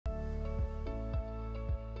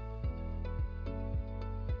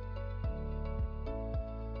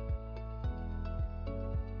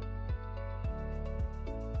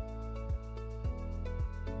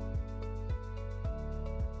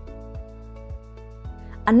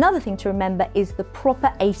Another thing to remember is the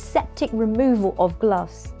proper aseptic removal of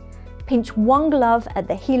gloves. Pinch one glove at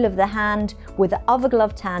the heel of the hand with the other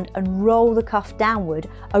gloved hand and roll the cuff downward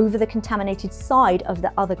over the contaminated side of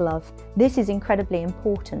the other glove. This is incredibly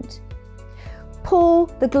important. Pull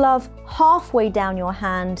the glove halfway down your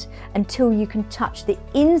hand until you can touch the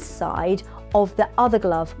inside of the other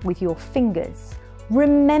glove with your fingers.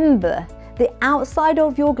 Remember, the outside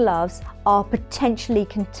of your gloves are potentially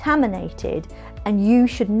contaminated and you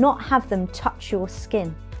should not have them touch your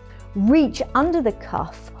skin. Reach under the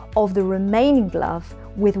cuff of the remaining glove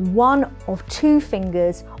with one of two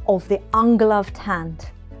fingers of the ungloved hand.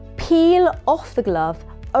 Peel off the glove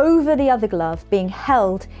over the other glove being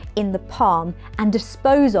held in the palm and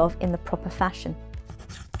dispose of in the proper fashion.